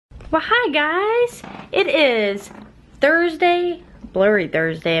Well, hi guys. It is Thursday, blurry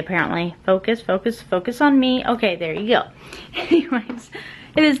Thursday apparently. Focus, focus, focus on me. Okay, there you go. Anyways,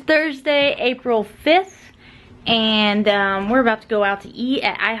 it is Thursday, April 5th, and we're about to go out to eat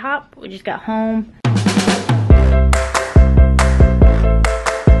at IHOP. We just got home.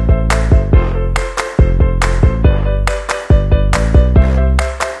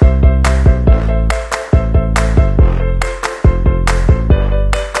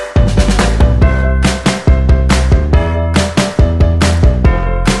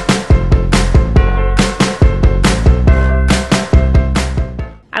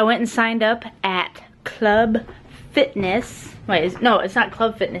 I went and signed up at Club Fitness. Wait, no, it's not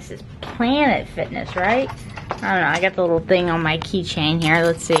Club Fitness, it's Planet Fitness, right? I don't know, I got the little thing on my keychain here.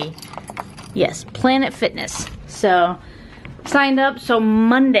 Let's see. Yes, Planet Fitness. So, signed up, so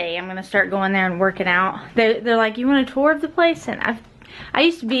Monday I'm gonna start going there and working out. They're like, you want a tour of the place? And I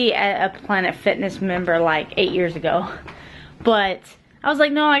used to be a Planet Fitness member like 8 years ago. But I was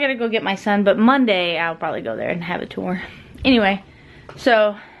like, no, I gotta go get my son. But Monday I'll probably go there and have a tour. Anyway,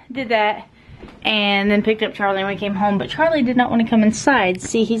 so did that and then picked up Charlie when we came home, but Charlie did not want to come inside.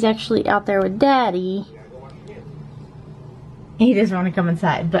 See, he's actually out there with Daddy. He doesn't want to come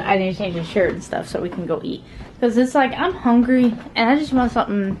inside, but I need to change his shirt and stuff so we can go eat. Because it's like, I'm hungry and I just want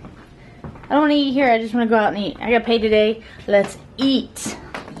something. I don't want to eat here, I just want to go out and eat. I got paid today, let's eat.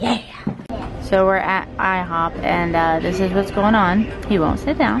 Yeah. So we're at IHOP and this is what's going on. He won't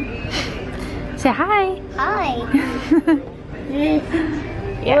sit down. Say hi. Hi. Yeah.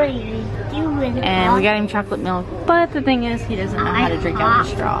 And we got him chocolate milk, but the thing is, he doesn't know how to drink out of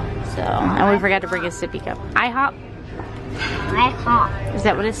the straw. So, and we forgot to bring his sippy cup. IHOP? IHOP. Is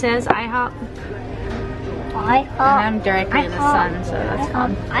that what it says? IHOP? IHOP. And I'm directly in the sun, so that's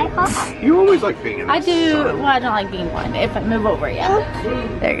fun. IHOP. You always like being in the I do. sun. Well, I don't like being blind. If I move over, yeah.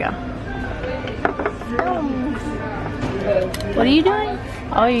 There you go. What are you doing?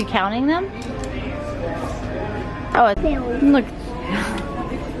 Oh, are you counting them? Oh, look.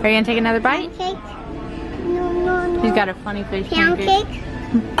 Are you gonna take another bite? Pancake? No. He's got a funny face. Pancake?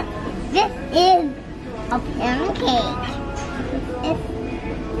 This is a pancake. This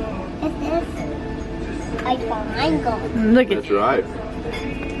is a triangle. Look at That's right.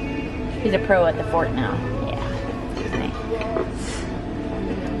 He's a pro at the fort now. Yeah.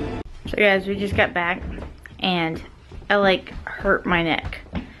 So guys, we just got back and I like hurt my neck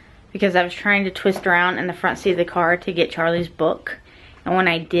because I was trying to twist around in the front seat of the car to get Charlie's book. And when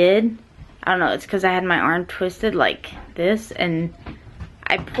I did, I don't know, it's because I had my arm twisted like this and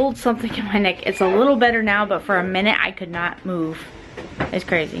I pulled something in my neck. It's a little better now, but for a minute I could not move. It's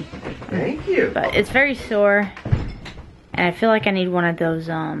crazy. Thank you. But it's very sore. And I feel like I need one of those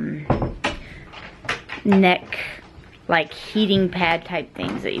neck, like heating pad type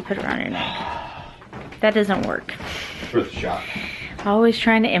things that you put around your neck. That doesn't work. Worth a shot. Always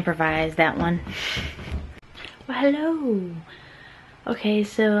trying to improvise that one. Well, hello. Okay,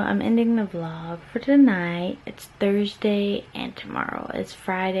 so I'm ending the vlog for tonight. It's Thursday and tomorrow is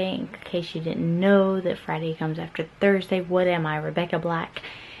Friday. In case you didn't know that Friday comes after Thursday. What am I, Rebecca Black?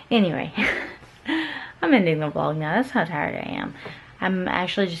 Anyway, I'm ending the vlog now. That's how tired I am. I'm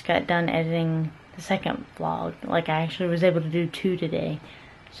actually just got done editing the second vlog. Like, I actually was able to do 2 today.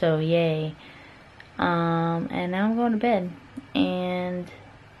 So, yay. And now I'm going to bed. And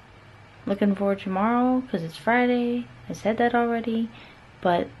looking forward to tomorrow because it's Friday. I said that already.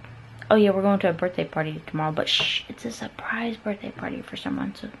 But, oh yeah, we're going to a birthday party tomorrow. But shh, it's a surprise birthday party for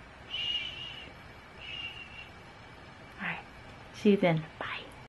someone. So, shh. Alright, see you then. Bye.